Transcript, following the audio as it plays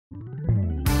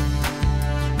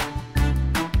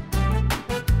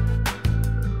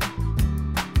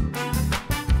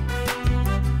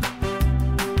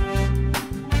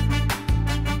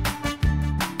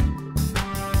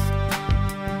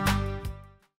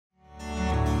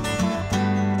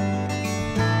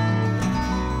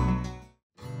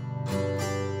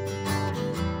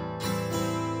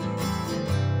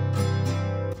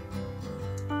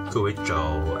各位早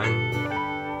安。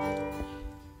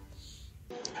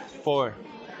4。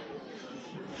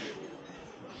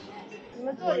你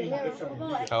们坐里面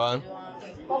吗？好啊，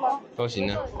都行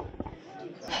啊。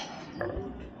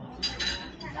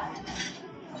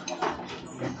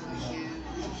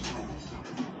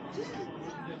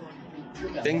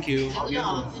Thank you.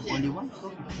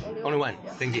 Only one.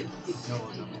 Thank you.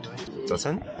 早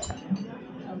餐。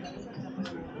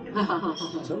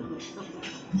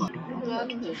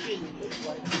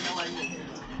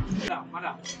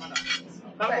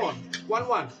One.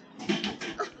 One.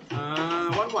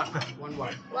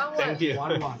 Thank you.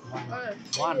 One.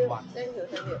 Thank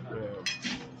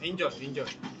you. Enjoy.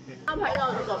 刚拍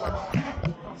到这个吗？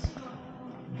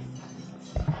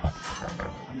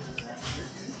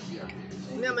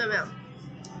没有，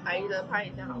拍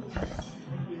一下好了，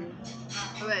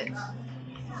对。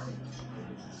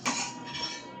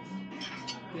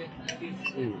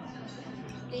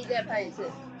第一再拍一次，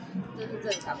这是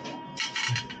正常的，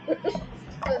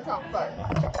正常版。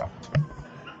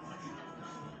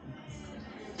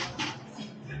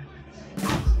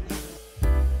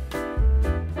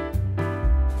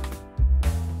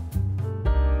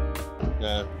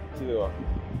这个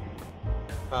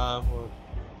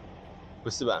不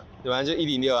是吧？对吧？就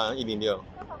106啊，106。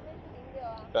它旁边是06啊。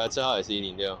对啊，这号也是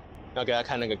106。要给他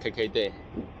看那个 KK Day。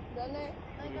人呢？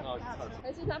那应该不大。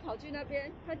还是他跑去那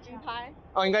邊，他舉牌。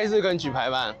哦，應該是跟舉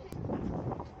牌吧。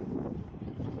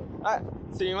哎，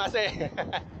すみません。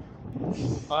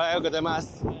おはようございま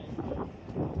す。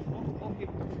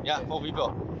Yeah, 4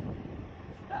 people。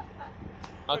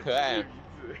好可愛啊。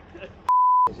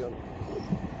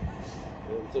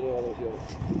这边的东西。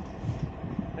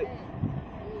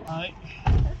はい。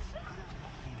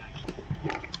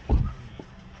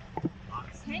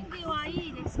天気はい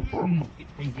いですね。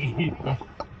天気。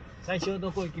最初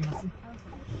どこ行きます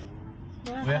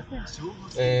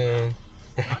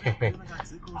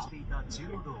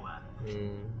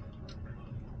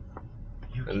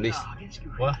？List.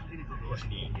 What?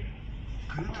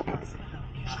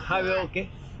 Have you okay?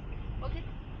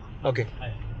 Okay.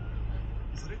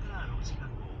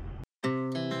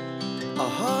 Our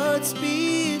hearts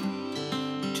beat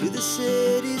to the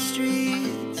city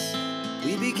streets.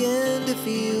 We began to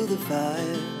feel the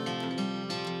fire.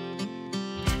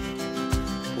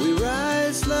 We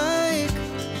rise like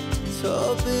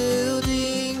tall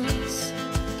buildings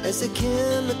as the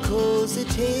chemicals they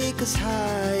take us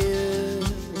higher.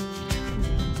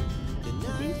 一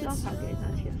定是要卡给他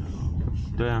钱的吗？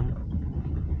对啊，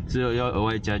只有要额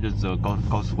外加，就只有高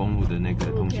速公路的那个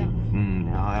东西。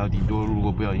然后还有顶多如果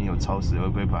不小心有超时，会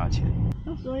不会罚钱？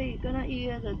那所以跟他预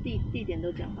约的地点都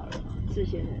讲好了吗？事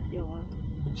先的有吗？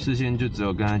事先就只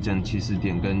有跟他讲起始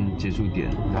点跟结束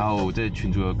点，然后我在群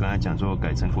组有跟他讲说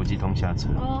改成国际通下车。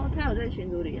哦，他有在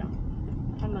群组里啊？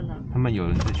他们呢？他们有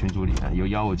人在群组里啊，有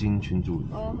邀我进群组。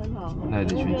哦，很好。赖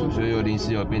的群组，所以有临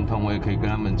时有变通，我也可以跟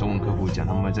他们中文客服讲，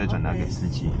他们会再转达给司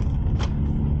机。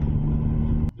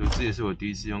这也是我第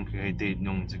一次用 KK Day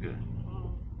弄这个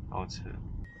包车。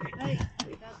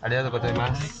ありがとうござい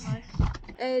ます。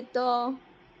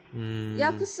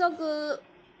約束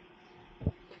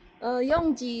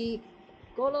4時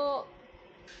頃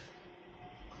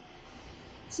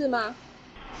是吗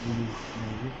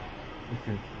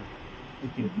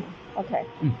？OK。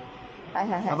还。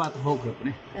阿爸好可不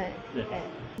呢？对。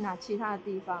那其他的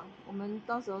地方，我们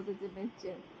到时候在这边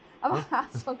见。阿爸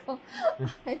说过，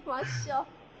开玩笑。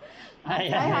は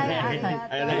い。あり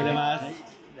がとうございます。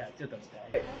ちょっと。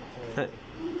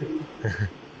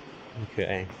可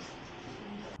愛い。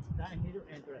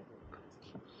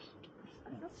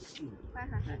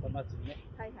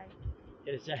い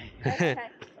らっしゃい。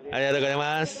ありがとうござい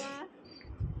ます。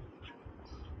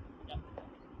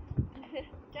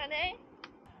じゃあね。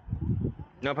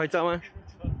你要拍照吗？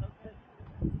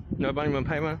你要帮你们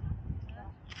拍吗？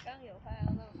刚有拍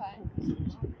啊，那拍。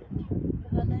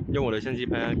用我的相机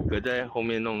拍啊，隔在后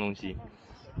面弄东西。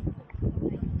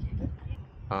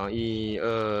好，1、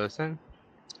2、3。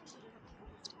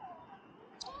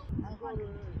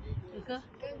哥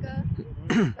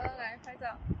来拍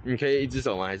照。你可以一只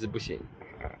手吗？还是不行？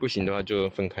不行的话就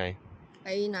分开。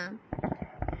可以拿。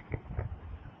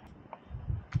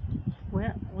我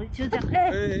就这样。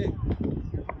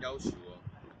要求哦。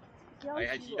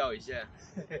还提到一下。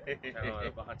太好了，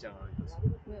帮他讲而已。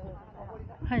没有。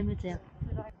看有没有这样。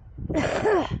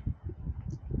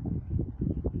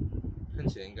看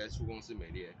起来应该出光是美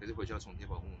丽，可是回去要重贴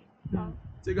保护膜。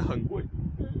这个很贵。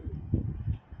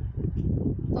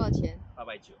多少钱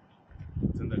？890，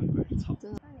真的很贵，操！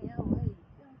真的。那你要我也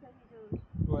用下去就。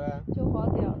对啊。就花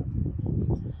掉了。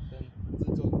但这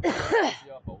周需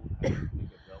要保护台，那个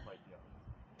不要换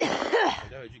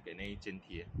间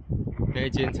贴，那一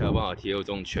间才有办法贴我这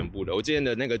种全部的。我之前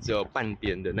的那个只有半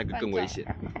边的那个更危险，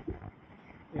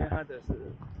因为它的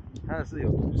是有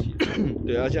凸起的。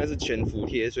对，它现在是全服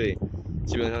贴，所以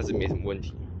基本上是没什么问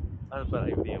题。它本来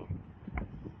有裂吗？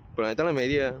本来当然没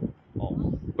裂啊。哦。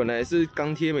本来是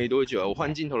刚贴没多久啊，我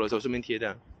换镜头的时候顺便贴的、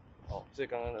啊。哦，所以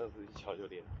刚刚那个是一敲就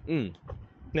裂了。嗯，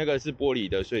那个是玻璃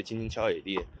的，所以轻轻敲也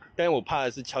裂。但是我怕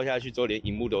的是敲下去之后连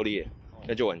荧幕都裂，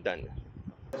那就完蛋了。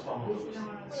不能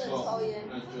抽烟，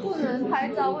不能拍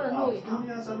照，不能录影。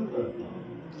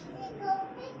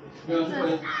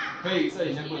可以摄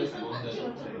影，但不能闪光灯。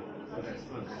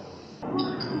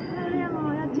漂亮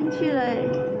哦，要进去了哎！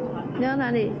你要哪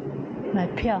里？买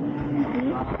票。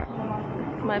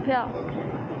买票。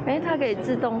哎，它可以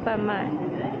自动贩卖，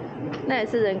那也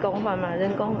是人工贩卖，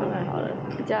人工贩卖好了，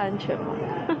比较安全嘛。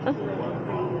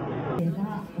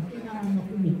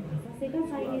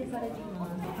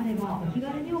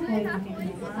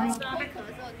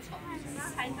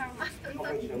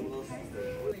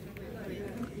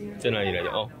在哪里来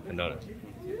的？哦，看到了。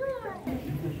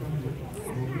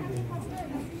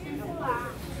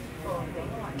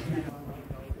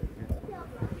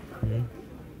嗯。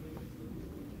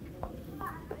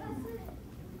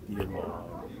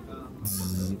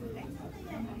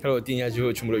它如果定下去，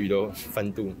会全部的鱼都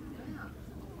翻肚，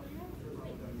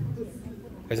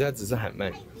还是它只是喊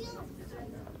慢？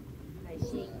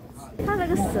它那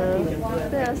个蛇，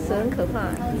对啊，蛇很可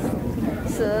怕，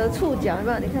蛇触角，有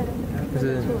没有？你看，就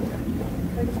是触角，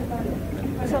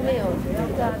上面有，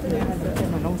对啊，这个是蛇，什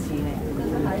么东西呢？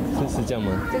是这样吗？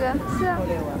这个是啊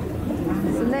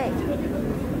，snake。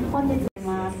本日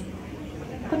ます。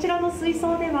こちらの水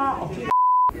槽では。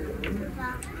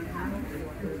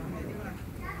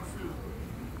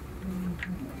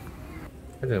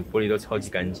它整个玻璃都超级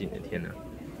干净的，天哪！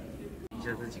以下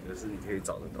这几个是你可以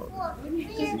找得到的，就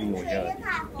是一模一样的，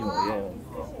一模一样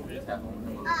的。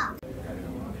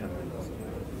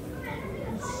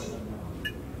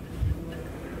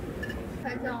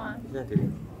拍照吗？那对，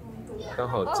刚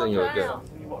好正有一个。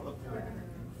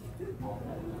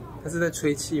它是在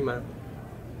吹气吗？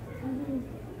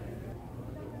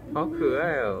好可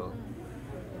爱哦！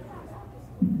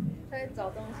在找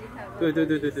东西看。对对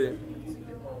对对对。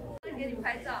给你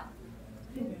拍照。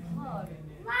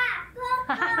哇，哥哥，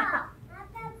拿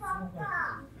在宝宝。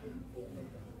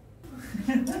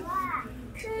哇，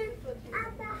阿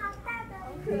爸好大的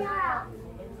壳啊！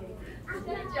真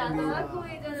的假的？他故意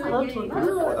在那边给你拍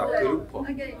照，他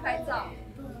给你拍照。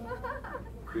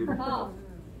好。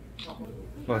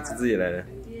哇，芝芝也来了。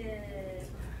耶，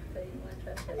可以，完全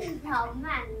可以。好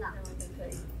慢了，完全可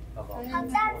以。好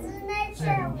大只那些。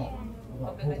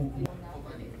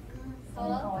好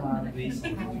了。他眼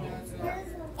睛，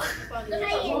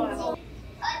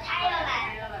他又来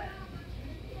了。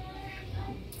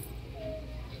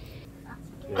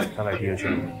他来第二圈，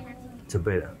准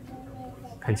备了，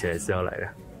看起来是要来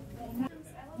了。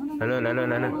来了来了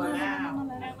来了。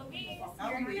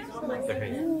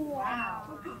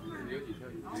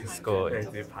Let's go！ 直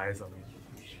接趴在上面。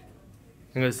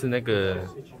那个是那个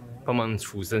帮忙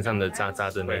除身上的渣渣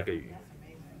的那个鱼。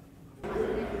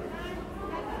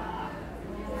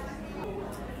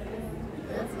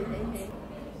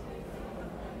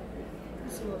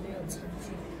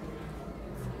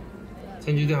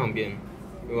餐具在旁边，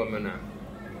给我们拿。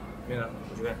没有，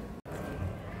我这边。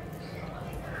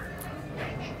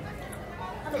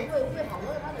他的胃好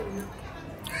饿，他的鱼。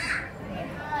哎，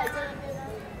在那边呢。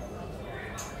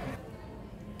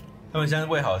他们现在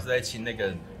喂好是在清那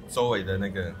个周围的那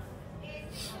个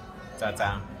渣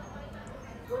渣。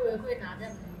我以为会拿这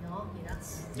样子，然后给他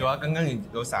吃。有啊，刚刚你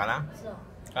有撒啦。是哦。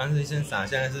刚刚是先撒，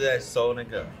现在是在收那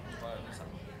个。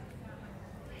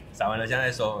撒完了，现在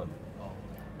在收。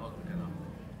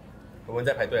我们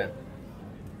在排队、啊，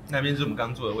那边是我们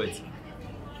刚坐的位置。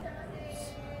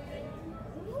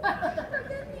他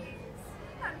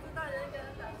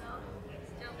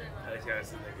现在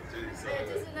是那个，就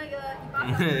是那个一巴掌，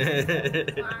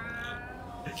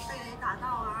被你打到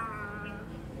啊！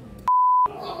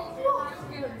哇，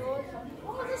很多哇，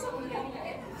这上面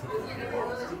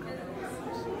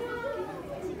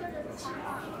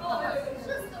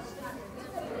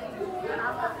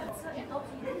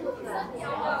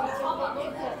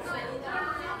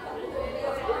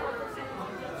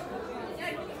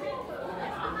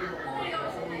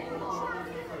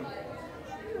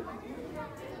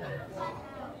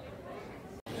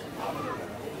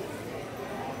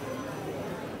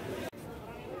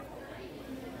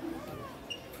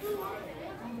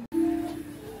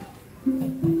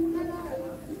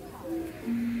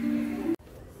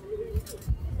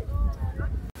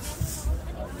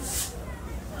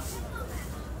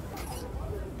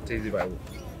这只150。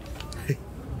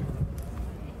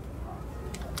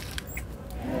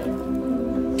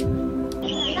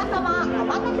皆様お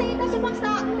待たせいたしまし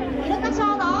た。イルカショ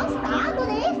ーのスタート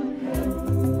です。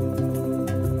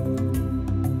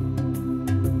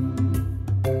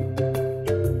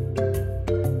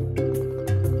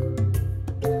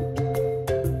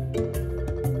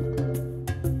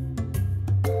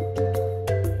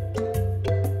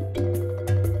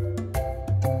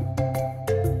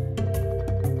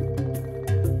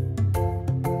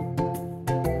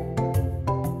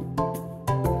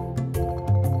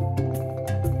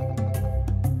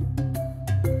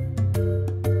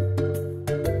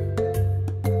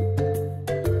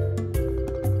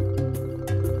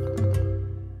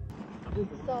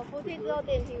走扶梯之后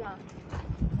电梯吗？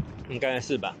应该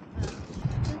是吧。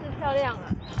真是漂亮啊！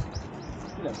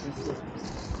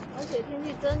而且天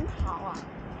气真好啊！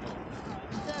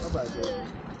真的是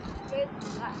非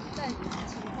常在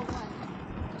晴空万里。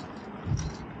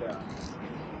对啊。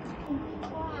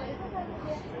哇，你看看这边，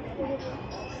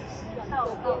到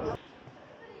了。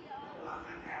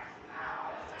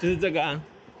就是这个啊，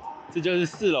这就是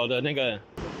4楼的那个。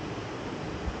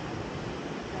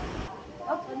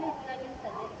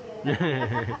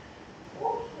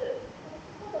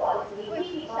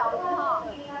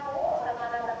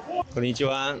こんにち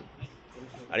は。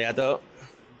ありがとう。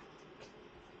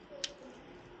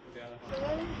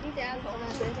你等下从哪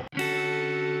边？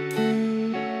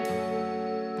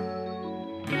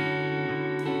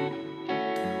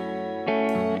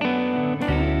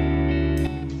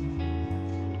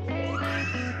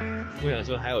我想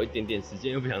说还有一点点时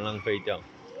间，又不想浪费掉。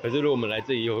可是如果我们来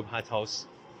这里，又会怕超时。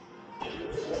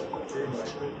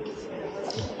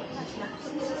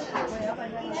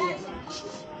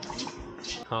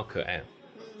好可爱哦！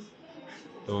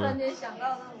突然间想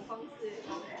到那种方式也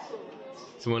蛮不错的。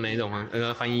什么哪一种方？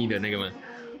翻译的那个吗？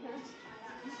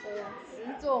对啊，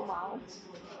石做毛。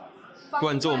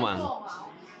罐做毛，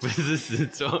不是石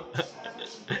做。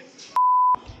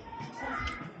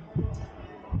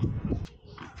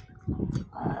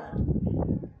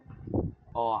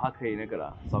哦，它可以那个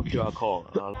啦，扫 QR code。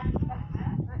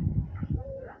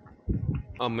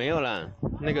哦，没有啦，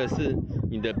那个是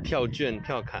你的票券、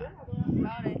票卡。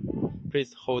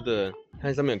Please hold，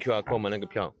 它上面有 QR code 吗？那个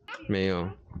票没有。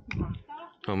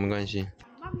好，没关系，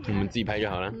我们自己拍就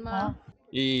好了。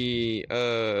1、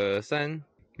2、3，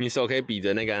你手可以比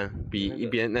着那个、啊，比一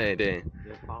边，哎，对。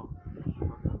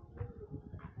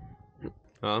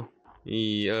好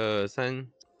，1、2、3，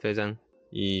这张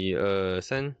，1、2、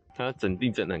3，它整地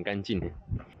整得很干净诶。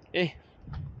哎，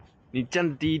你这样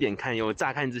子低一点看，有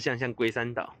乍看之下像龟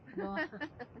山岛。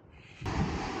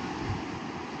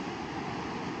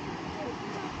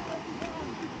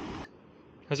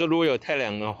他说如果有太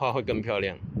阳的话会更漂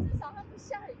亮。至少它不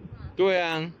下雨嘛。对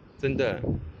啊，真的。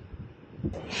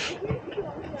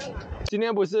今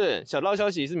天不是小道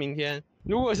消息，是明天。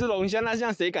如果是龙虾，那这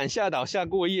样谁敢下岛下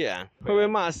过夜啊？会被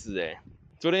骂死哎、欸！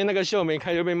昨天那个秀没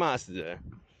开就被骂死了。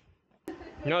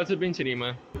你要吃冰淇淋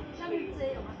吗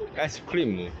 ？Ice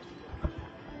cream。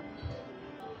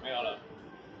没有了。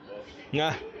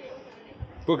那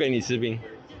不给你吃冰，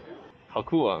好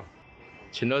酷啊！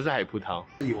全都是海葡萄。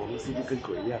我们是不是跟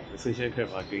鬼一样？所以现在可以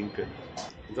把它跟一跟。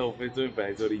你知道我飞这边本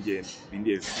来只有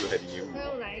0.4还0.5。他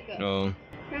用哪一个？嗯。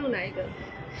他用哪一个？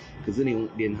可是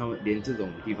连他们连这种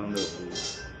地方都有出，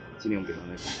尽量不要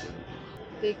那个。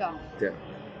这个。对啊，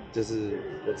就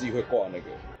是我自己会挂那个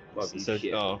挂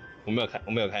VPN。哦，我没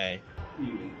有开。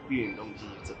避免东西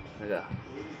那个。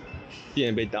电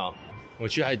源被盗。我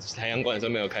去海洋馆的时候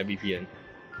没有开 VPN。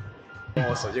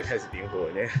我手就开始点火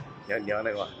了，你要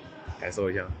那个吗？感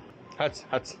受一下。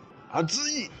好注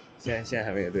意。现在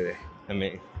还没有，对不对？还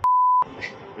没。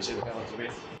我现在看到这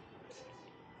边。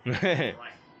嘿嘿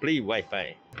 ，Free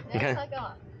WiFi。你看。他干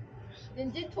嘛？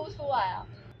眼睛凸出来啊。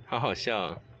好好笑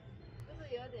啊。就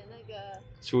是有点那个。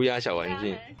舒压小玩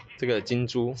具，这个金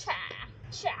珠。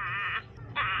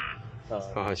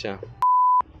好好笑。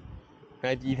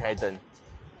开第一台灯。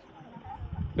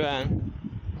对啊。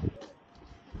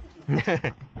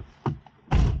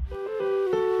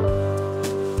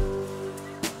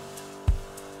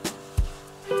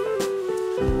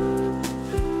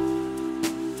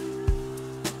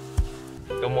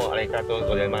どうもありがとう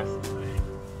ございます。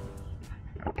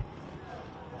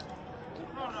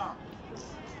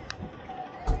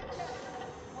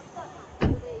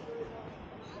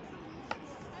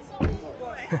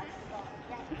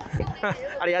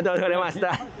ありがとうございました。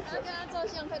然后跟他照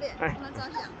相，快点，跟他照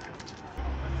相。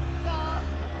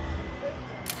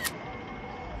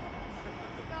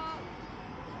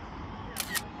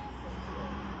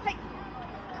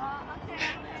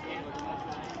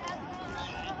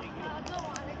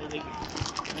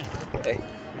哎，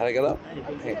ありがとう。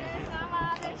哎。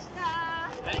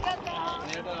ありがとう。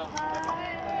那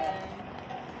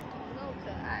么可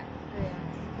爱，对呀。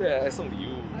对啊，还送礼物。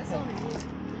还送礼物。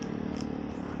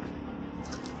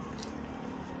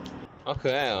好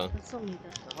可爱啊！送你的。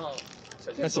然后，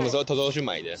那什么时候偷偷去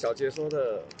买的？小杰说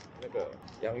的那个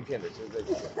洋芋片的就是这里，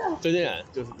最近啊，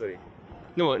就是这里，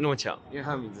那么巧，因为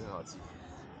它的名字很好记。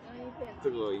洋芋片。这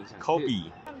个有影响。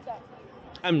Kobe。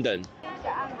暗等。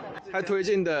他推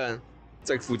荐的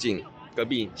在附近隔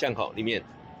壁巷口里面。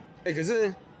哎，可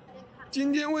是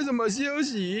今天为什么休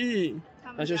息？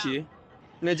他休息。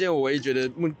那间我唯一觉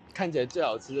得看起来最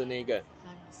好吃的那个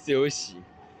休息。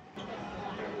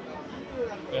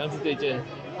好像是这件。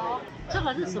这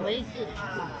个是什么意思？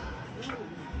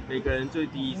每个人最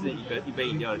低是一杯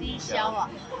饮料的低消啊。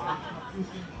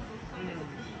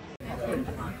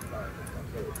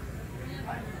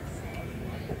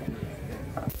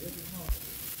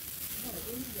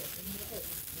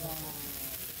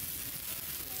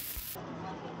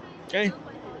哎，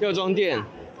药妆店。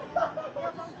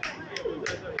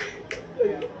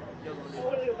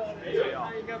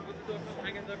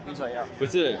晕船药不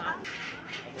是，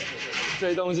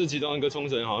这一栋是其中一个冲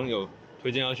绳好像有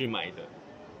推荐要去买的。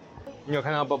你有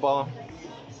看到包包？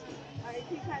可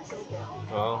以看手表。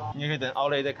哦，你也可以等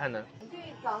Outlet再看呢。你去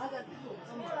找那个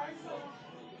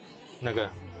那个，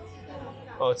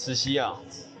哦，慈禧啊。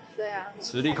对啊。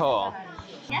磁力扣哦。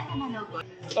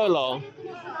2楼。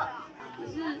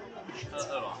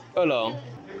2楼。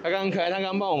他刚刚可爱，他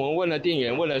刚帮我们问了店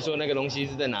员，问了说那个东西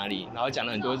是在哪里，然后讲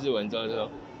了很多日文之后就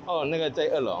说，哦，那个在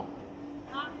2楼。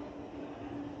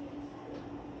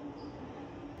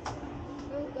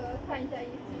哥哥看一下衣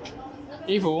服。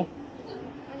衣服？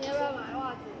那你要不要买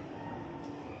袜子？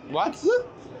袜子？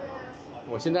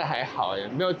我现在还好耶，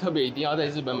没有特别一定要在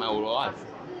日本买我的袜子。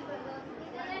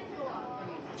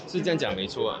是这样讲没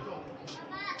错啊。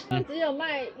只有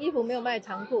卖衣服，没有卖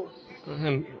长裤。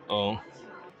哦，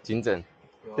颈枕。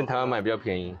在台湾买比较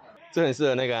便宜，这很适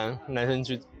合那个、啊、男生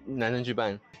去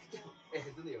办。哎，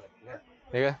真的有，你看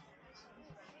哪个？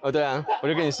哦，对啊，我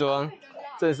就跟你说，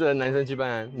这很适合男生去办、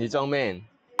啊，女装 man。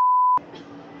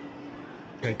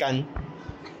很干，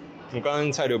我刚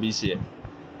刚差流鼻血。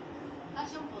他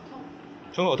胸口痛。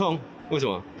胸口痛？为什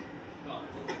么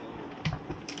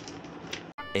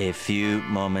 ？A few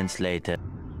moments later。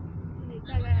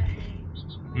大概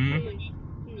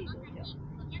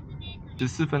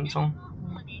14分钟。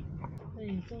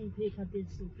对，终于可以看电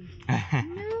视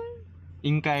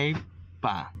应该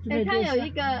吧。哎，它有一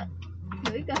个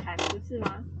函不是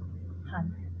吗？函。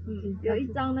有一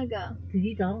张那个。弟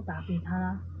弟早上打给他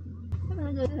啦。他们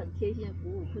那个是很贴心的服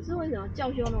务，可是为什么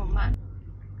叫修那么慢？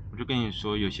我就跟你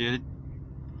说，有些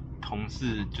同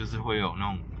事就是会有那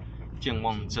种健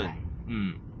忘症，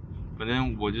反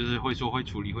正我就是会说会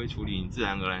处理，你自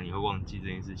然而然你会忘记这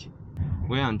件事情。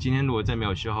我跟你讲，今天如果再没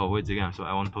有修好，我会直接跟他说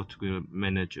I want to talk to the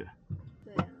manager。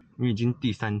对啊。因为已经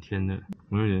第3天了，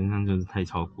我的人生真是太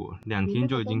超过了，2天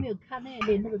就已经。没有看那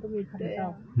连那个都没有看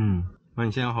到。那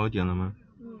你现在好一点了吗？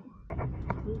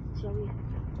吃宵夜。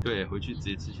对，回去直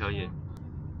接吃宵夜，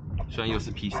虽然又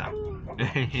是披萨。试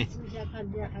一下看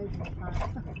一下还有什么发。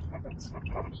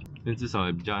但至少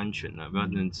也比较安全了，不要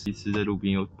能吃在路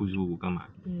边又不舒服干嘛？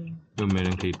又没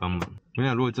人可以帮忙。我跟你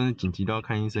讲，如果真的紧急到要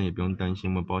看医生，也不用担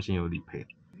心，我们保险有理赔，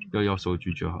要收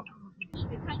据就好。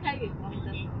他开远光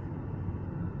灯，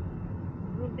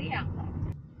不亮了。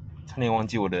差点忘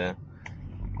记我的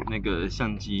那个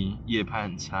相机夜拍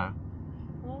很差。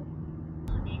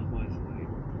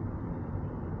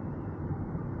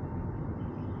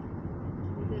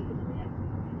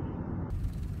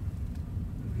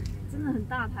真的很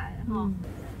大台哈。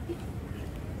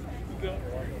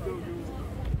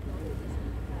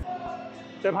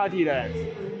在 party 了，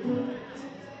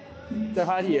在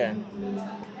party 了。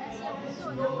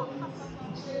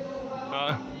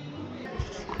好。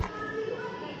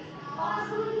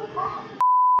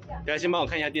等下先帮我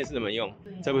看一下电视怎么用，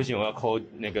再不行我要 call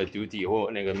那个 duty 或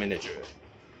那个 manager。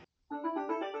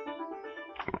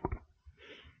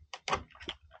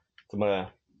怎么了？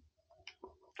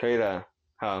可以了，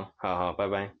好，拜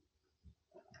拜。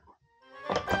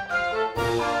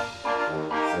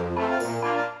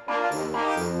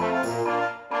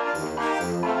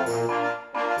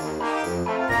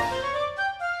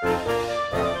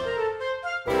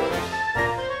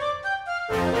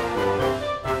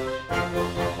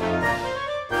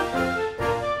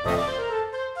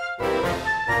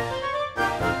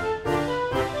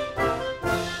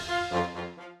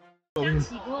刚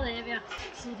起锅的要不要？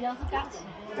薯条是刚起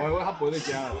锅的。我以为他不会再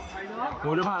加了，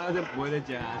我就怕他就不会再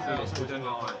加，所以我真的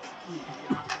快。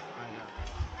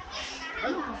哎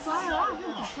呦，好帅刷了啊，用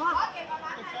手刷。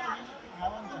然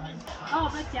后我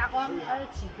们夹光，还有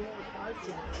起锅，然后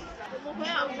夹。我们回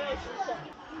来没有洗手。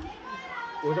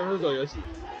我上厕所有洗，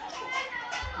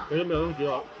可是没有用鸡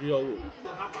肉乳。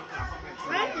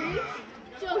哎，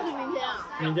就是明天啊。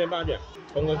明天8点，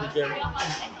同个时间。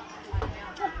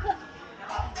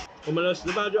我们的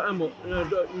18就按摩，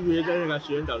就预约在那个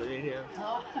石原岛的那天。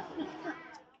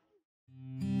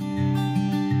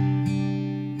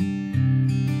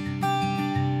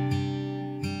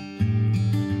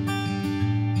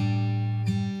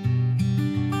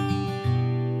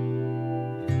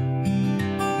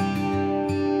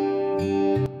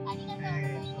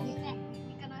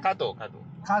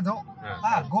カード。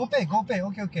あ、5ペイ、5ペイ、オ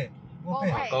ッケーオッケー。5ペ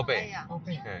イ。5ペイ。5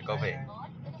ペイ。5ペイ。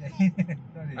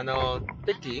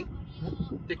テキ？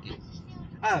テキ？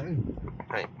あ、うん。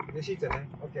はい。レシートね。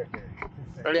オッケーオッケ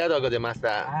ー。ありがとうございまし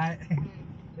た。はい。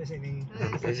谢谢您。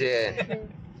谢谢。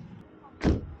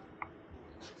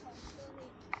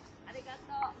ありが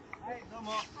とう。はい、どう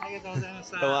もありがとうございまし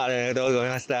た。どうもありがとうござい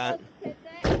ました。は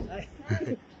い。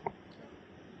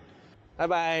拜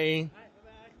拜。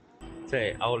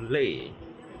在Outlet。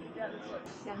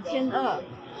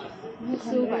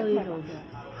2200，1500块。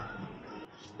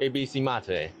ABC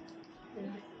Mart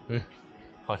哎，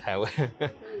好台湾，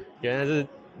原来是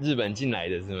日本进来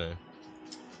的是吗？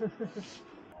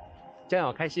这样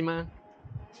好开心吗？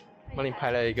帮你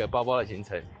排了一个包包的行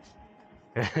程，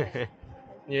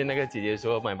因为那个姐姐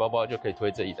说买包包就可以推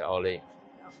这里的Outlet，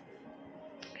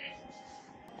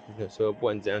就说不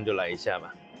管怎样就来一下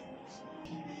吧。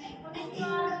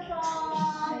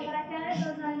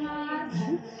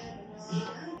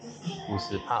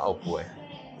50% off 哎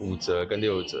，5折跟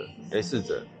6折，哎4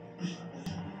折。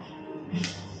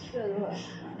这个如何？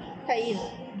太硬了，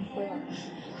会吗？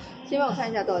先帮我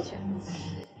看一下多少钱。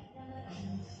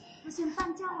我先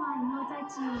半价完以后再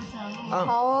75折。啊，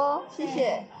好哦，谢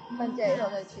谢。半价以后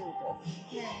再75折。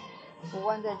对。5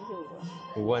万再75折。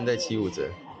5万再75折。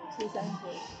73折。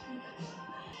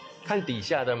看底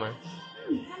下的吗？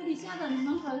看底下的，你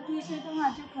们可以退税的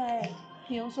话就可以。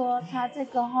比如说它这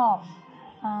个哈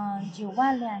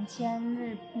，92000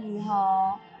日币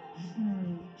哈，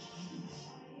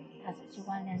它是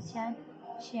92000，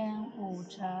先5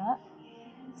折，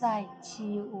再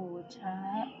75折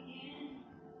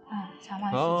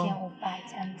，34500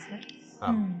这样子。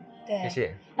对。谢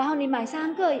谢。然后你买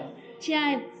3个，现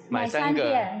在买3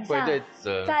点以上，会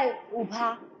折，再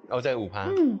5%。哦，再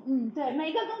5%。对，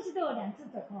每个东西都有2次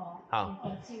折扣。好。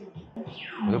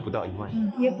我都不到1万。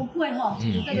也不贵哈，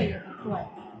其实这个也不贵。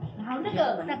然后那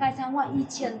个大概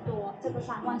31000多，这个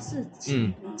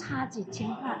34000，差几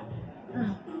千块。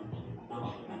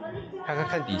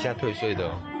看底下退税的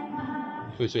哦，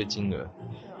退税金额。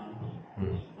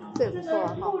这个不错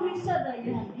啊。墨绿色的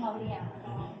也很漂亮，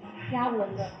压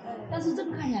纹的，但是这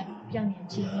个看起来比较年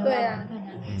轻。对啊，看起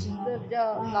来年轻。这个比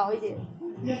较老一点。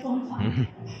比较疯狂。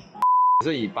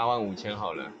这以85000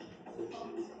好了，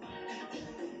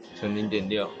乘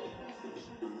0.6，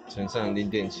乘上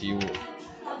0.75，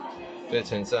再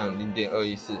乘上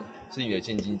0.214，是你的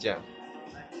现金价。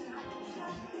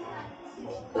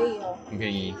可以哦。很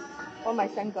便宜。我买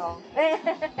3个哦。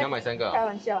你要买3个哦？开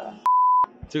玩笑了。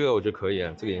这个我觉得可以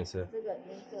啊，这个颜色。这个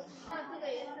颜色。那这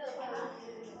个颜色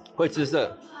会吃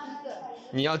色。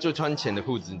你要就穿浅的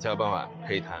裤子，你才有办法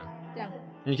配它。这样。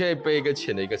你可以背一个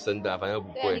浅的，一个深的，反正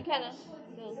不贵。对，你看呢？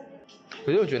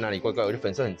可是我觉得哪里怪怪，我觉得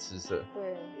粉色很吃色。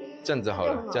对。这样子好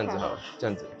了，这样子好了，这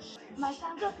样子。买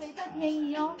3个可以再便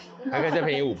宜哦。还可以再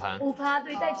便宜5%。5%，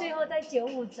对，在最后再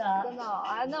95折。真的哦，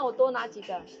那我多拿几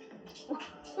个。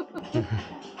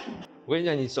我跟你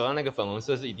讲，你手上那个粉红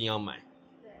色是一定要买。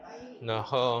然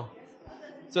后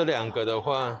这2个的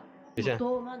话，等一下。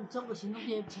多吗？你中国行动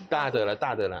电大的了，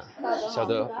小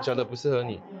的不适合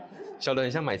你，小的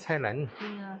很像买菜篮。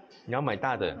对啊。你要买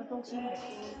大的。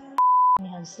你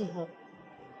很适合，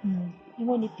因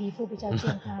为你皮肤比较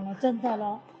健康了，真的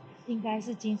咯，应该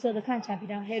是金色的，看起来比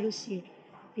较healthy，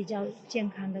比较健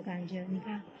康的感觉。你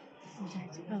看，你才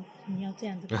知道你要这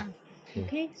样子看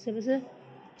，OK， 是不是？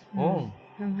很。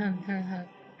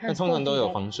那通常都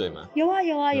有防水吗？有啊，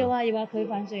可以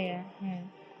防水耶。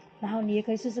然后你也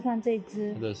可以试试看这一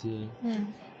支。或者是。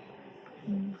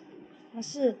它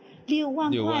是6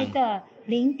万块的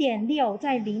0.6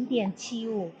再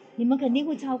0.75，你们肯定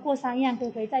会超过3样，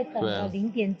可以再等个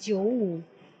0.95。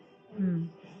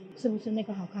是不是那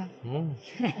个好看？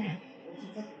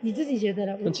你自己觉得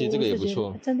的？那其实这个也不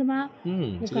错。真的吗？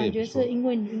我感觉是因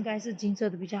为你应该是金色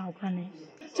的比较好看呢，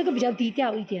这个比较低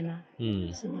调一点啦。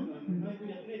是吧？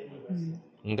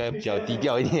应该比较低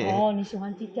调一点。哦，你喜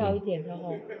欢低调一点的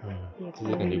哦。这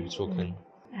个感觉不错看。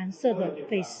蓝色的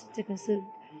face， 这个是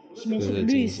里面是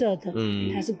绿色的，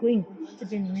它是 green， 这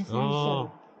边里面是绿色的，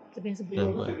这边是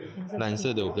blue， 蓝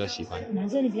色的我比较喜欢。蓝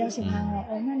色你比较喜欢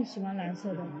哦，那你喜欢蓝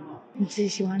色的，你自己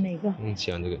喜欢哪个？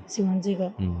喜欢这个。喜欢这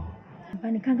个，我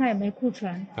帮你看看有没有库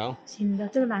存。好，新的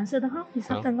这个蓝色的哈，你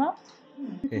稍等哦。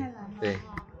太蓝了。对，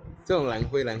这种蓝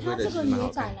灰的是蛮好看。它这个牛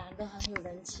仔蓝的很有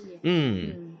人气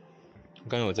耶。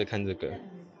刚刚我在看这个。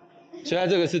所以它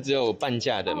这个是只有半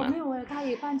价的嘛？没有它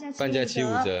也半价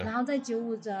75折，然后再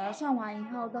95折，算完以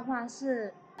后的话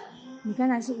是，你刚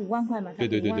才是5万块嘛？对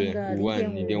，5万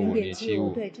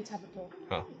0.75，对，就差不多。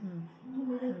好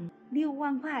，6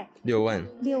万块。6万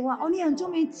哦，你很聪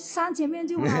明，删前面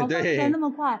就好，对，那么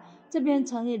快，这边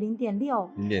乘以0.6。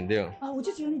0.6。啊，我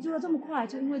就觉得你做的这么快，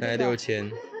就因为大概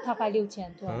6000。大概6000，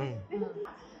对。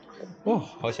哇，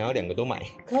好想要2个都买。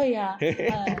可以啊。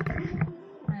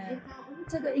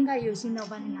这个应该有新的，我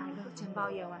帮你拿一个钱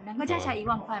包也完，2个加起来1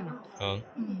万块嘛。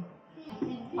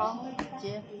好，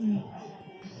结。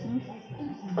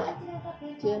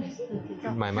结。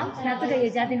买吗？那这个也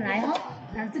加进来哦，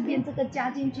那这边这个加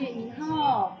进去以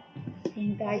后，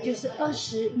应该就是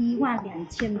21万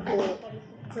2000多，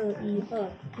这1、2、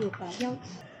6、8、1。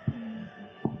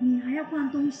你还要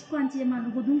逛街吗？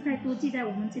如果东西太多，寄在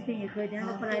我们这边也可以，等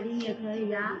下过来拎也可以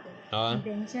呀。好啊。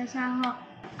等一下哦。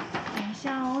等一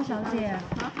下哦，小姐，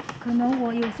可能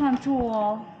我有算错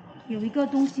哦，有一个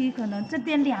东西可能这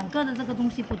边2个的这个东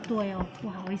西不对哦，不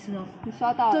好意思哦。你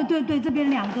刷到了？对，这边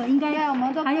2个应该，我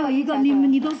们都还有一个，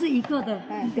你都是1个的。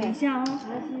等一下哦，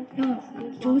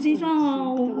重新算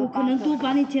哦，我可能多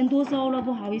把你钱多收了，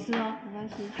不好意思哦。没关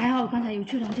系。还好我刚才有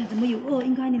去了解，怎么有2？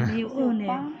应该你没有2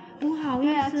呢。不好意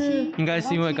思。应该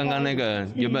是因为刚刚那个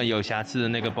原本有瑕疵的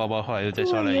那个包包，后来又再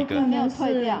刷了一个。没有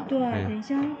退掉。对，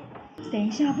等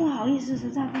一下，不好意思，实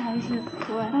在不好意思。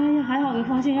对。哎呀，还好有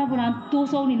发现，要不然多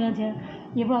收你的钱，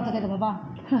也不知道这该怎么办。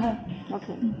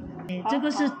OK。这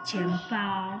个是钱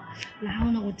包，然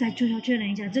后呢，我再最后确认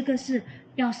一下，这个是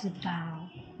钥匙包，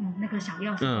那个小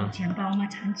钥匙包、钱包嘛，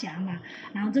长夹嘛。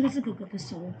然后这个是哥哥的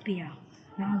手表，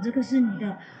然后这个是你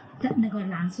的那个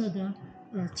蓝色的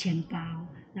钱包，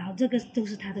然后这个都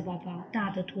是他的包包，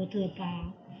大的托特包，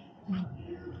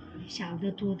小的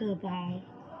托特包。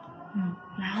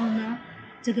然后呢，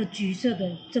这个橘色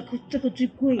的这个最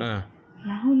贵，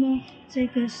然后呢，这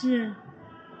个是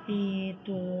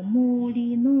莫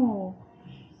莉诺，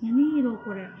何色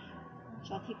これ？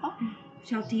小提包。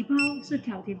小提包是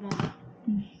小提包。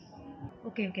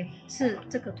OK， 是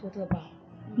这个托特包，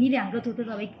你2个托特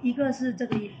包，一个是这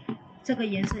个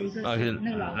颜色，一个是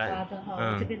那个老花的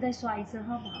哈，这边再刷一次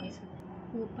哈，不好意思。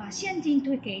我把现金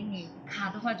退给你，卡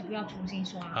的话就不要重新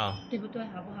刷，对不对？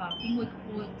好不好？因为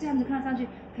我这样子看上去，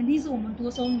肯定是我们多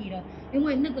收你了，因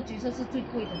为那个橘色是最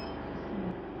贵的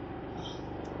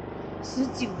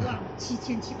，19万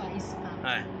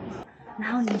7718。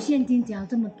然后你现金只要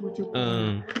这么多就够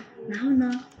了。然后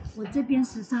呢，我这边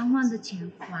13万的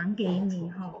钱还给你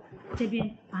哈，这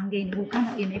边还给你，我看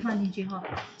到也没放进去哈，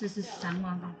这是13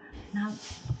万哈，然后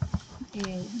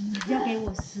你要给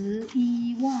我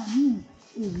11万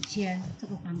5000，这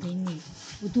个还给你，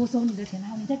我多收你的钱，然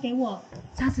后你再给我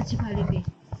37块日币。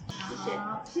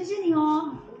好，谢谢你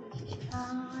哦。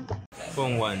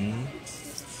逛完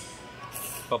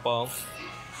包包，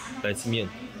来吃面。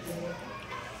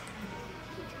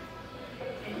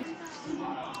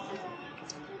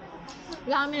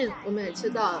拉面我们也吃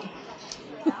到了。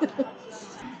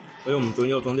所以我们昨天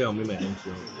又中间我们买东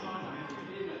西。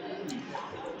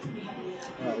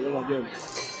药妆店，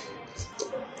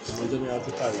我们真的要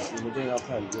去看了，你们真的要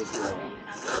看你就去了。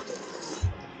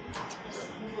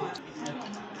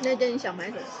那天你想买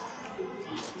什么？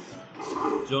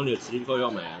只有你的实力够要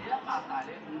买啊。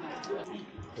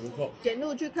什么扣？简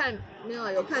路去看没有？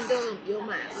有看就有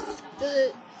买，就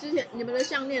是之前你们的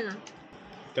项链啊。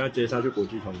刚才直接杀去国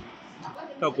际通，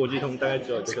到国际通大概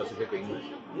只有1个小时就可以买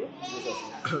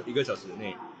，1个小时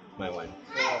内买完。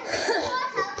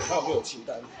他有给我清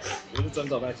单，我就专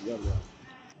找那几样的。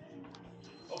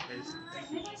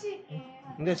没关系。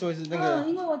你再说一次那个。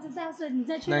因为我知道是你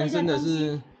再确认一下。男生的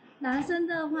是。男生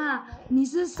的话，你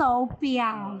是手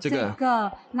表这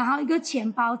个，然后一个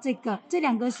钱包这个，这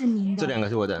2个是您的。这2个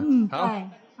是我的。好。对，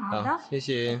好的，谢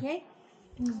谢。OK。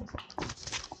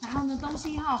然后呢，东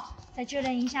西再确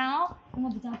认一下哦，因为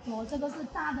比较多。这个是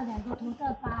大的2个托特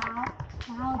包，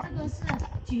然后这个是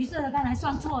橘色的，刚才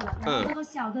算错了。然后这个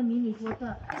小的迷你托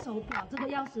特手表，这个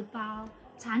钥匙包，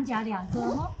长夹2个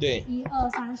哦。对。1、2、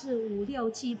3、4、5、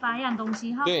6、7、8样东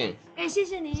西哈。对。谢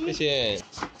谢你。谢谢。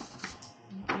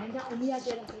我们要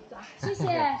觉得可以走，谢谢。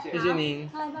谢谢您。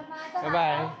好，拜拜。拜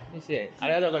拜，谢谢。あ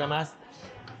りがとうございます。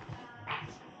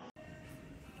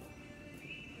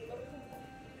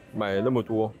买了那么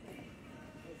多，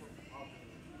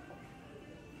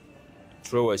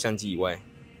除了我的相机以外，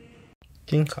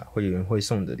金卡会员会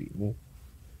送的礼物，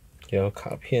也有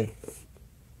卡片。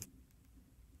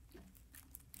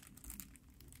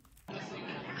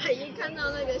阿姨看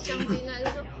到那个香槟啊，就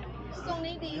说送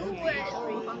你礼物哎，我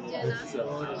们房间啊。你知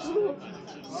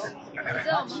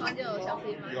道我们房间有香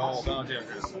槟吗？有，我刚刚这样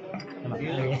子。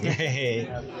嘿嘿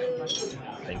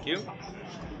 ，Thank you。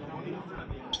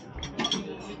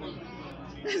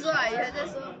那时候阿姨还在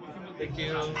说 ，Thank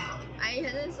you。阿姨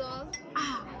还在说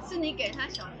啊，是你给他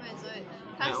小费，所以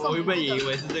他送。我原本以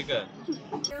为是这个。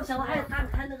我想还有他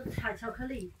那个巧克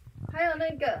力，还有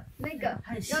那个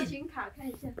邀请卡，看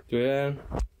一下。对啊。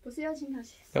不是邀请卡，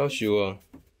要许我，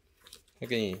要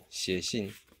给你写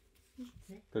信，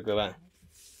哥哥吧。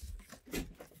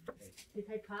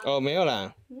哦，没有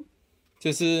啦，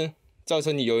就是造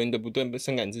成你游泳的不对，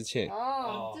深感致歉。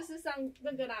哦，就是上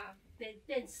那个啦，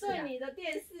电视对你的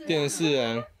电视。电视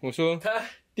啊，我说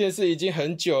电视已经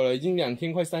很久了，已经2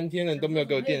天快3天了，你都没有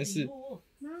给我电视。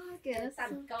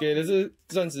给的是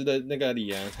钻石的那个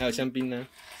礼啊，还有香槟呢。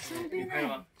香槟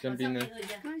呢？香槟呢？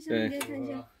对，看一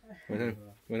下。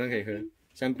晚上可以喝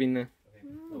香槟呢。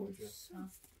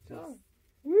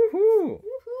呜呼，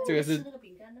这个是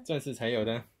钻石才有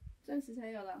的。钻石才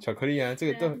有的。巧克力啊，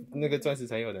这个都那个钻石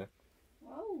才有的。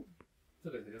哇哦，这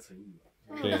个才叫诚意吧？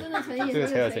对，真的诚意，这个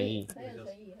才有诚意。很有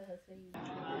诚意，很有诚意。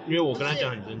因为我跟他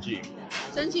讲很生气。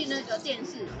生气那个电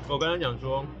视。我跟他讲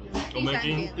说，我们已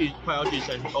经快要第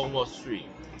3 almost 3，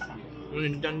因为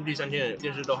将近第3天的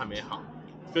电视都还没好，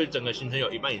所以整个行程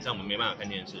有一半以上我们没办法看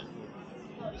电视，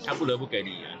他不得不给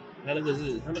李安。他那个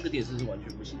电视是完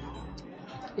全不行。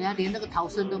等下连那个逃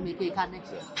生都没可以看呢。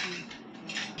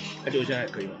他就现在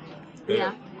可以吗？可以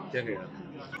啊，现在可以了。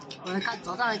我来看，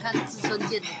早上来看志村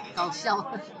健，搞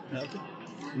笑。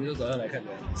你们说早上来看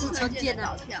的？志村健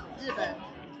的，日本。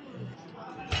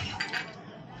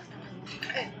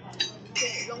哎，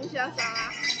对，龙虾沙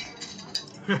拉。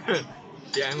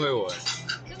别安慰我。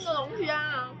这个龙虾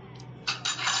啊。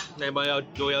那要不要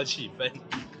多要气氛？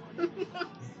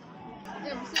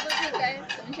我们是不是等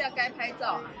一下该拍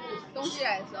照啊？东西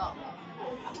来的时候。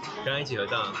跟他一起合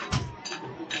照啊。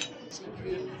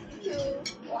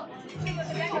今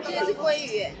天是鲑鱼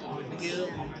耶，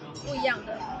不一样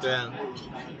的。对啊。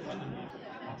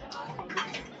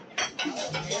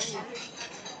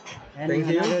Thank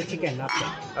you.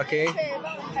 OK。可以帮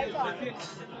我拍照。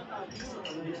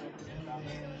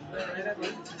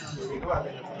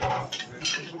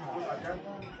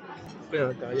不想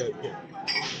跟他要一片。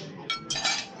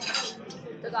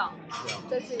这个，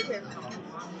这是一片。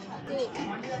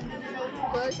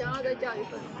我想要再叫一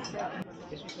份。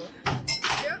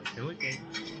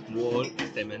我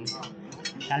salmon.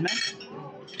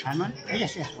 Salmon?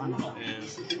 Yes, one more.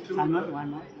 Salmon, one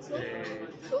more.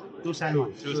 Two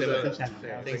salmon. Two salmon.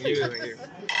 Thank you.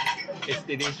 It's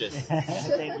delicious.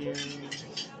 Thank you.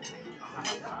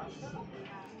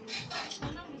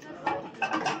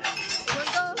 我们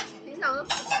都平常都不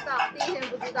知道，第一天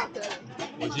不知道可以。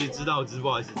我其实知道，只是不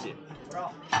好意思剪。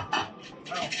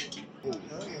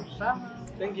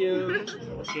Thank you.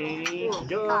 Okay,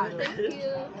 enjoy. Thank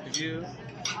you. Thank you.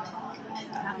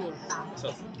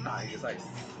 大一个 size。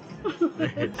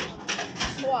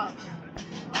哇，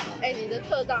哎，你的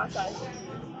特大 size。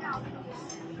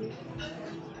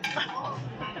哇，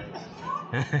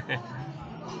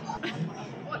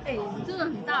哎，你真的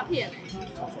很大片哎，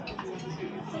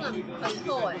真的很厚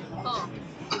哎，哦。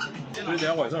所以等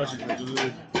下晚上的行程就是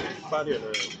8点的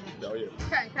表演。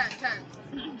看。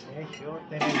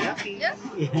Teriyaki. Yes.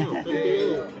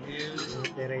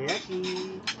 Teriyaki.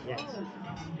 Yes.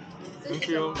 Thank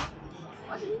you.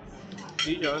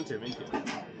 第一条跟前面点。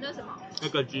那什么？那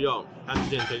个鸡肉，他之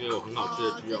前推给我很好吃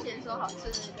的鸡肉。之前说好吃那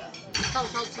个照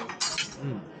烧鸡。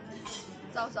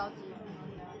照烧鸡。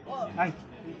哦。Hi.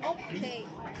 Okay.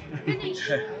 Finish.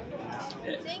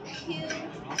 Thank you.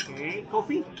 Okay.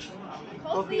 Coffee.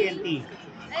 Coffee and tea.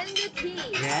 And the tea.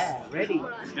 Yeah. Ready.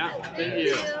 Yeah. Thank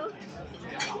you.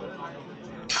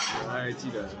 我还记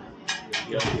得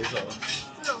要别手。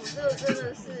这个真的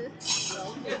是。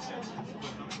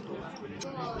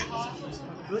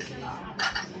Good.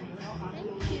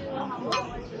 Thank you.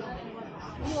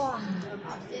 哇，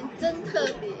今天真特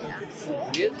别啊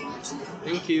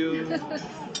Thank you.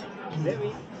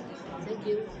 Thank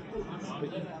you.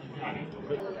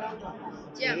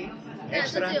 这样，但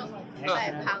是只有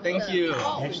摆旁的。Thank you.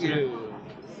 Thank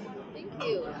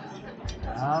you.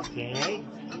 Okay.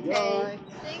 Okay.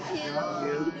 Thank you.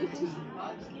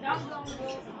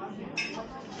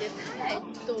 也太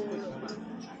多了吧？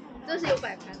这是有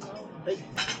摆盘的哦。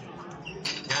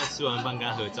然后吃完饭跟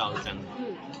他合照这样。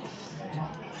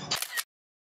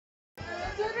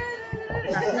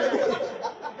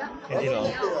天梯楼。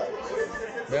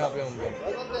不用。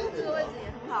这个位置也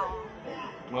很好哦。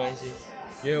没关系，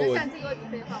因为我看这个位置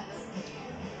可以放。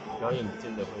表演不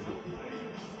见得会录。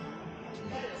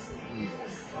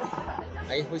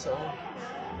哎，挥手。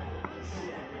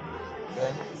对。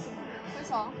挥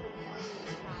手。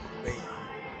可以。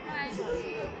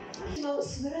の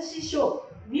素晴らしいショー、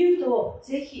ミュートを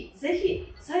ぜひ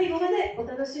最後までお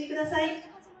楽しみください。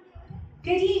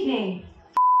Good evening.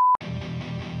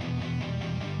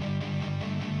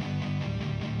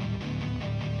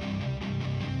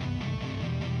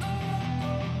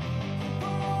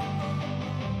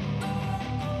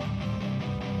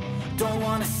 Don't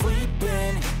wanna sleep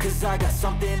in, cause I got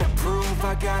something to prove.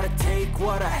 I gotta take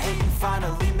what I hate and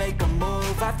finally make a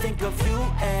move. I think of you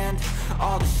and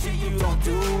all the shit you don't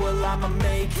do. Well, I'ma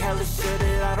make hella sure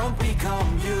that I don't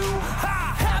become you.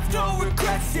 I have no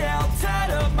regrets, yeah, I'll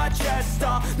tie up my chest.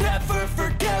 I'll never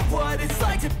forget what it's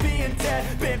like to be in debt.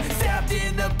 Been stabbed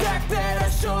in the back bed, I'll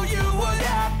show you what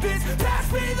happens.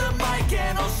 Pass me the mic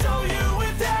and I'll show you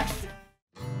with action.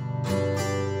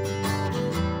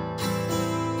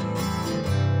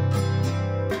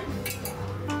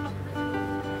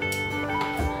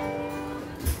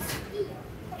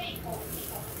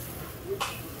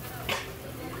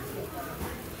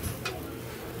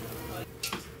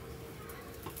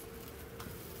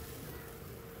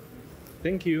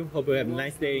 Thank you. Hope you have a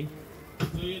nice day.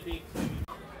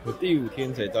 我第5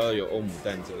天才知道有欧姆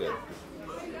蛋这个。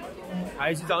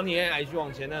阿姨去找你，阿姨去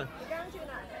往前呢。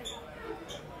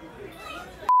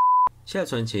下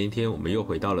船前一天，我们又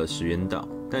回到了石垣岛，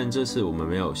但这次我们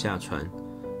没有下船，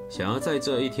想要在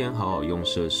这一天好好用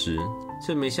设施。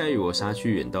趁没下雨，我杀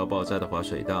去远到爆炸的滑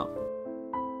水道。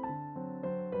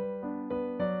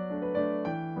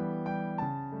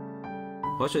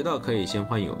滑水道可以先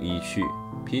换泳衣去。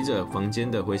披着房间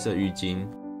的灰色浴巾，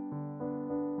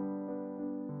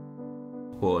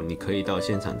或你可以到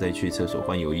现场再去厕所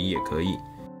换泳衣也可以，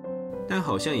但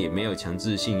好像也没有强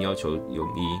制性要求泳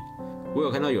衣。我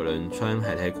有看到有人穿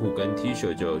海苔裤跟 T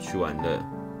恤就去玩了，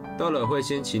到了会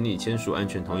先请你签署安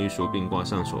全同意书并挂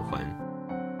上手环。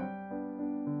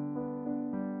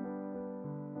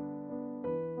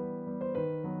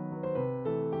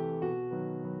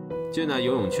就拿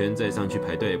游泳圈再上去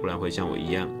排队，不然会像我一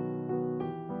样。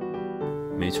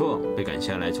没错，被赶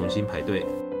下来重新排队。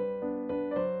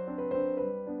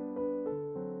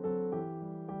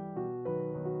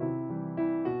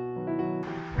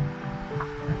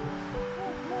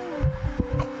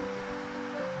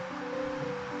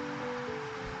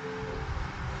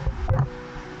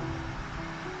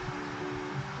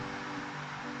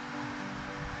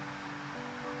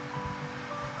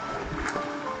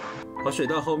滑水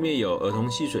道后面有儿童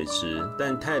戏水池，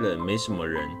但太冷没什么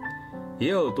人。也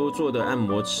有多座的按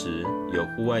摩池，有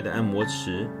户外的按摩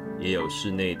池，也有室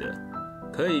内的，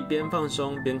可以边放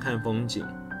松边看风景。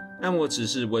按摩池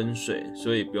是温水，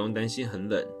所以不用担心很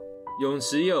冷。泳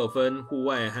池也有分户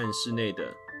外和室内的，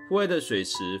户外的水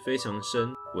池非常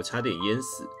深，我差点淹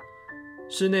死。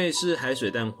室内是海水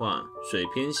淡化，水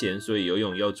偏咸，所以游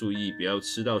泳要注意不要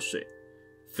吃到水，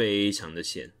非常的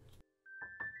咸。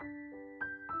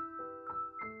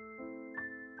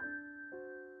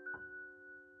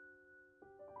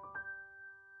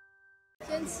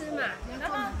先吃嘛，然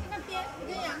后那边我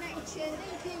跟你讲，那一圈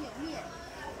有面，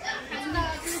你知道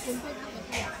就是馄饨汤的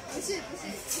面，不是，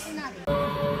就是那里。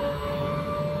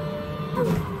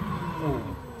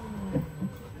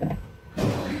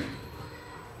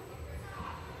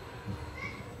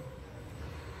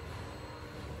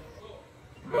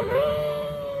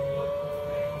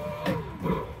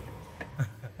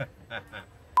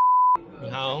你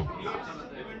好，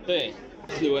对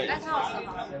，4位。来，看我吃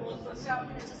吧，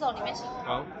这是我里面行。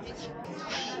好。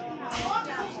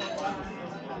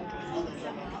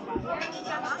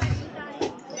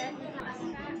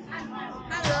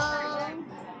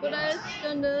Hello，good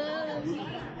afternoon。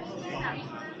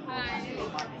嗨，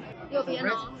右边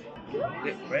哦。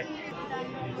对，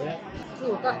是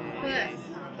我的，对，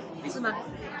是吗？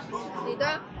你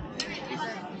的？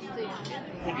对。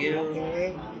Thank you.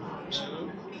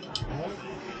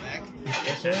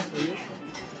 Yes, sir. For you.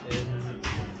 And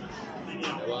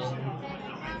one,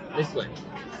 this one.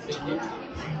 Thank you.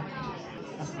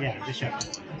 Yeah, this one.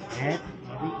 And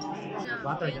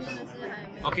water.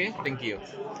 Okay, thank you.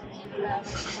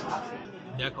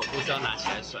 人家口部是要拿起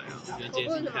来甩啊，我觉得今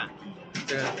天试试看。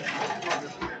这个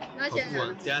口部啊，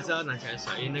等下是要拿起来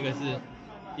甩，因为那个是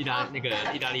意大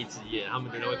利之夜，他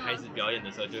们等下会开始表演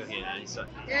的时候，就可以来算。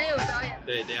等下有表演。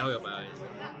对，等下会有表演。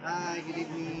Hi, good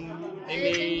evening.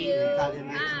 Thank you.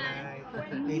 Italian night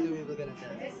tonight. Later we will gonna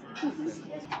dance.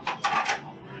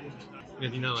 你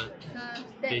有听到吗？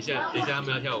对。等一下他们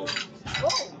要跳舞。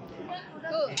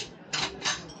哦，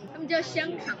他们叫香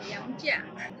港洋架。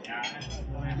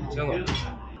香港。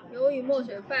鱿鱼墨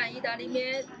水饭、意大利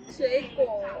面、水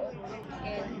果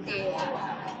甜点、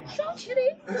双麒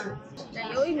麟、奶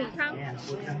鱿鱼米汤、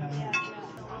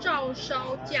照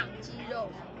烧酱鸡肉、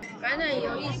橄榄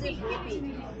油意式薄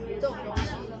饼这种东西。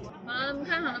好了，你们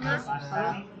看好了吗？好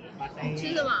了。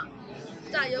吃什么？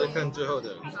炸鱿鱼。再看最后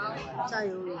的。好，炸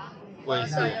鱿鱼。我也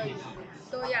是。炸鱿鱼，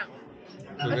多样。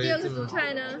那第二个主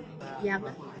菜呢？羊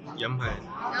排。羊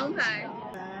排。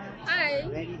嗨。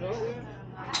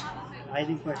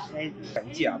Riding first,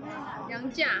 羊架吧。羊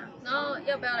架，然后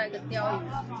要不要来个鲷鱼？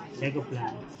来个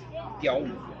plan。鲷鱼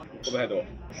会不会太多？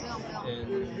不用。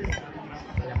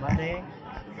Yamade。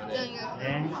这样一个。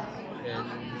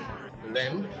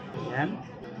Lamb.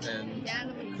 And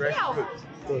fresh fruit.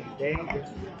 Good. Thank you.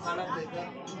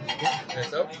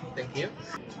 That's all. Thank you.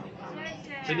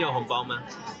 今天有红包吗？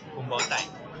红包袋。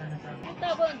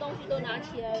大部分东西都拿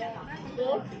起来了。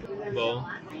有。不。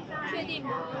确定吗？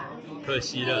可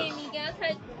惜了。你给他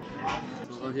太。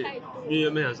因为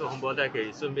原本想说红包袋可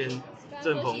以顺便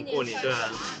正逢过年，对啊。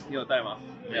你有带吗？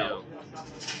没有。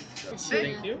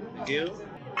Thank you. Thank you.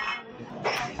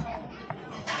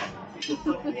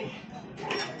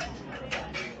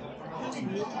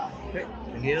 Okay,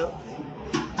 thank you.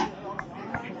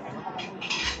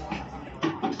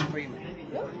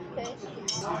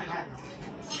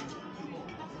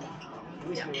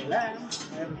 Okay. Lamb.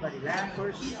 Everybody lamb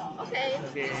first. Okay.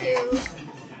 Thank you.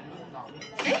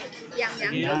 羊就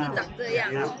是长这样。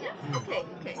OK.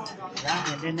 Yeah,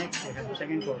 and then next we have the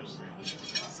second course.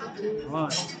 OK.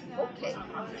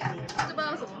 这不知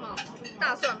道什么哈，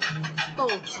大蒜吧，豆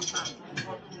子吧。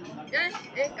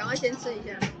赶快先吃一下。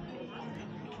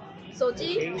手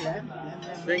机。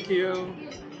Thank you.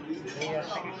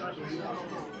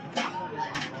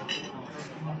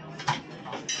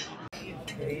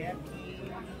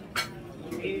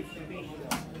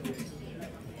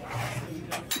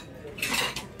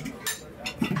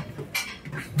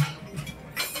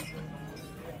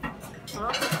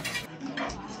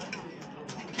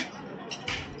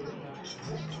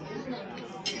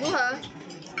如何？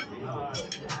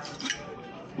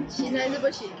行还是不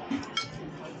行？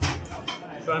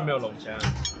虽然没有龙虾，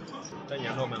但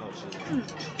羊肉蛮好吃的。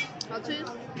好吃。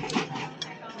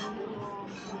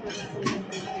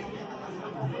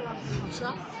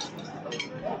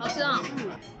好吃啊！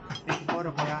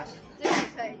这边也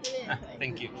可以，这边也可以。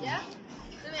Thank you. Yeah，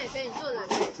 这边也可以，坐着。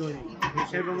Good.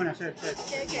 Whichever one I said.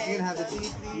 Okay. You can have the tea,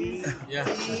 please. Yeah.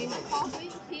 Coffee,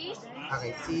 tea.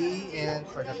 Okay, tea and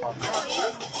for the coffee.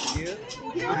 Thank you.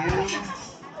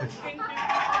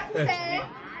 Okay.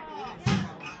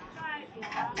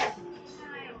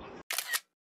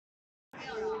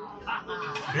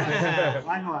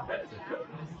 One more.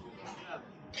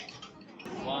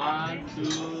 1, 2,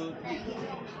 3.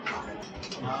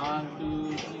 1,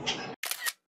 2, 3.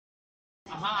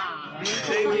 Aha!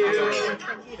 Thank you.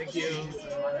 Thank you.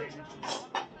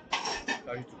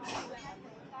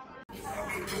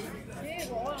 奇异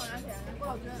果忘了拿起来，不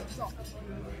过我觉得很重。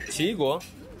奇异果？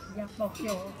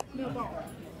没有爆。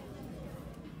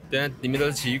等下里面都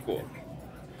是奇异果。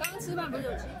刚刚吃饭不是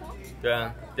有奇异果？对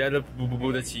啊，等下都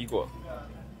补的奇异果。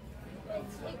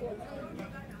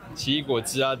奇异果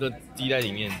汁啊，都滴在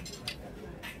里面。来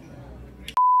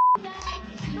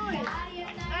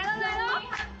了！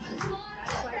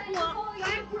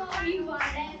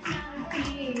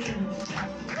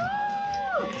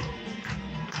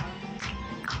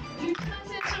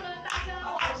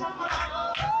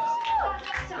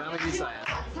刚刚去甩啊！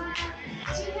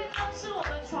今天呢是我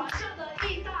们船上的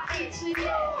意大利之夜，我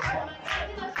们开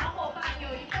心的小伙伴有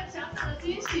一份小小的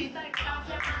惊喜带给大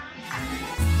家。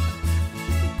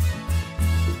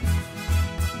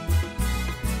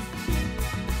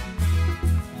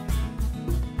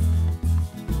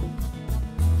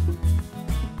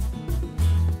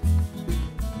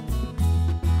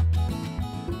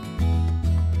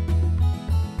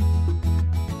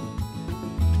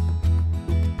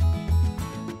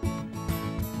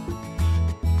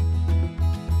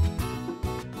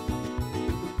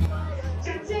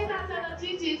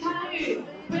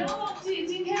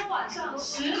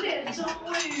10点钟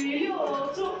位于药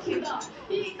妆店的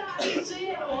意大利之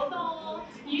夜活动哦，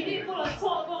一定不能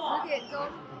错过。10点钟。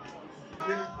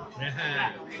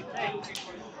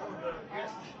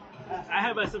I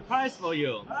have a surprise for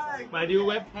you. My new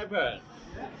web paper.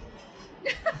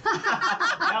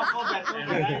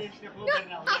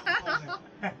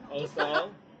 Also.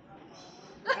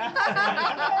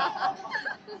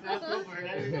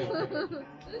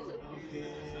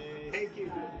 Thank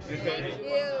you. Thank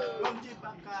you.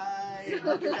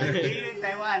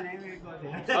 Taiwan.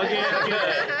 Okay,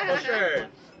 for sure.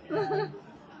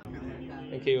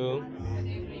 Thank you.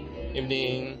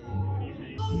 Evening.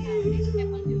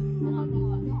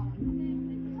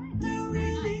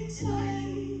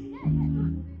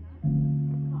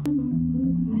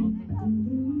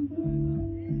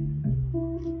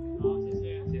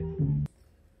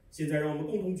 现在让我们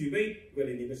共同举杯，为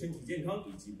了您的身体健康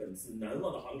以及本次难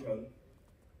忘的航程。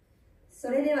そ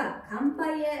れでは乾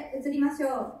杯へ移りましょ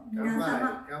う。皆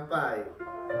様。乾杯。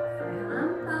乾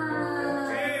杯。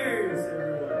Cheers.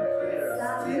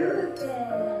 Salute.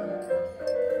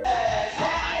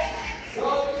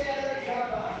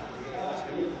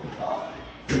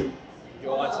 有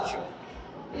啊，继续。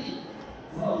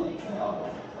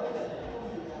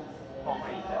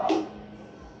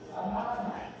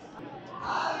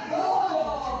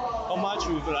How much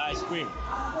with the ice cream?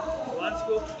 One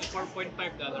scoop is $4.5.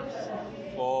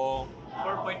 For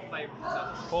 4.5.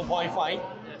 4.5.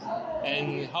 Yes.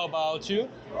 And how about you?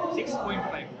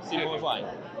 6.5. 6.5.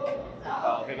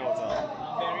 好，可以跟我知道。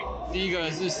第一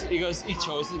个是一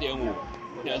球4.5，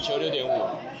两球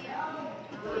6.5。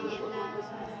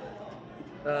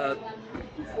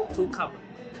2 cup。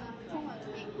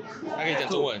他可以讲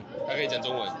中文，他可以讲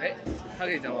中文。哎，他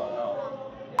可以讲哦。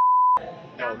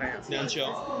我看一下。两球。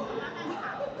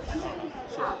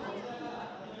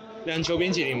两球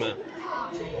冰淇淋吗？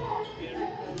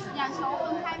两球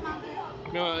分开吗？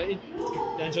没有，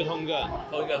两球同一个。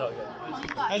同一个。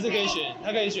它是可以选，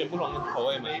它可以选不同的口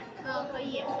味吗？可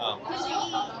以。啊。就是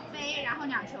一杯，然后2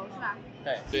球是吧？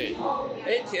对。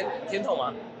哎，甜筒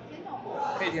吗？甜筒。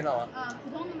可以甜筒吗？普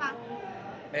通的吗？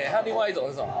哎，还有另外一种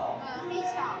是什么？黑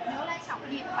巧、牛奶巧克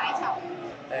力、白巧。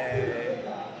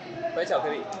白巧克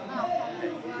力。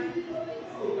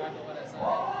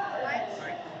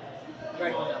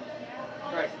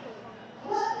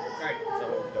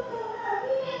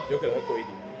有可能会贵一点。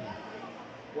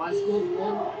One scoop.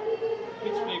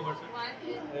 Which flavor? One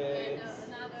is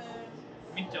another.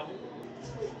 Mint chocolate.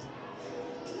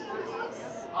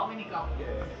 How many cups?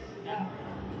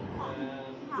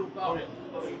 2 cups.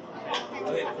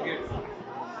 Okay.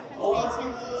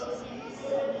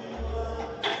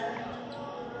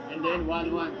 And then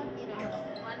one. One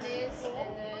is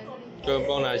and then. 哥，帮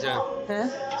我拿一下。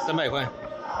300块。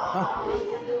好。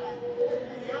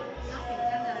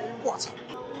我操！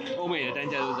欧美的单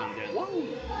价都涨价。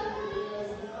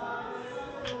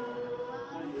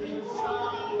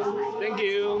Thank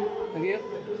you.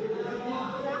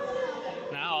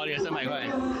 拿好你的300块。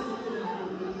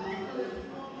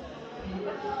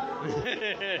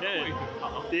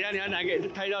等一下你要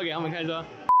拍照给他们看说，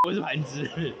我是盘子，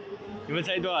你们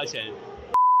猜多少钱？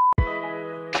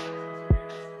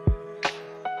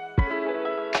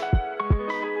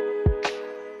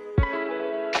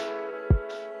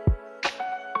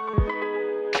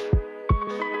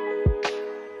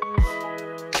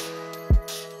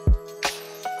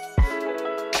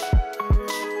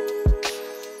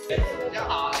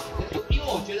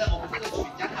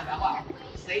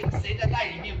谁的赖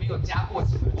里面没有加过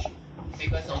几个群？每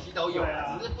个手机都有，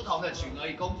只是不同的群而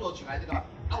已，工作群还是干嘛？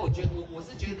我觉得我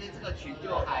是觉得这个群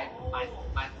就还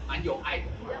蛮有爱的，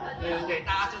对，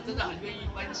大家就真的很愿意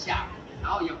分享，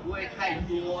然后也不会太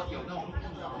多有那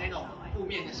种负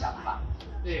面的想法。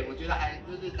对，我觉得还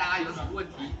就是大家有什么问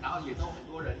题，然后也都很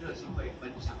多人热心会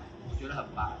分享，我觉得很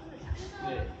棒。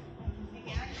对。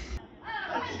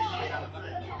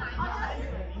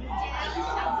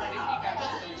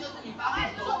就是你发现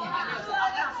说你还没有知道，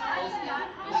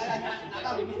来，拿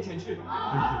到你面前去。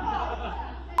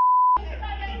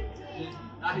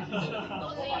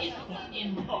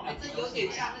这有点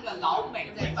像那个老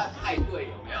美在办派对，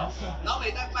有没有？老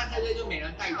美在办派对就每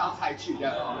人带一道菜去，这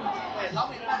样。对，老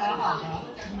美办派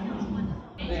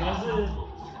对。对，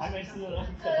还没吃的人。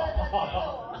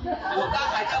我刚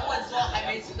还在问说还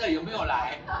没吃的有没有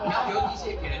来，你要留一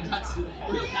些给人家吃，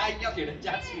我有答应要给人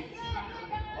家吃。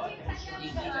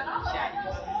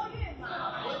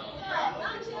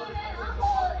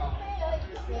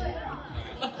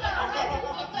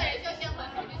对，就先回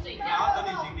去睡觉。然后整理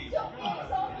行李。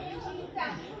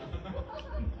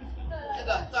这个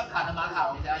钻卡的玛卡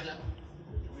龙现在就。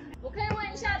我可以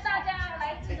问一下大家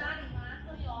来自哪里吗？都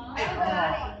有啊。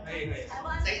可以。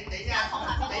等一下。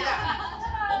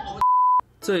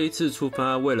这一次出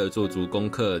发，为了做足功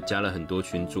课，加了很多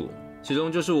群组，其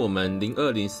中就是我们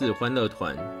0204欢乐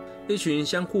团。一群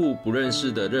相互不认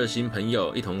识的热心朋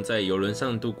友一同在邮轮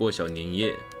上度过小年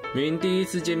夜。明明第一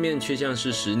次见面，却像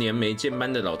是10年没见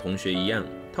般的老同学一样，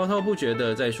滔滔不绝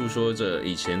地在诉说着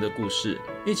以前的故事，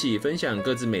一起分享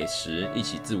各自美食，一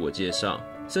起自我介绍，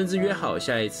甚至约好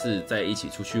下一次再一起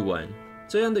出去玩。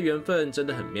这样的缘分真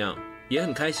的很妙，也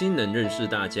很开心能认识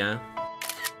大家。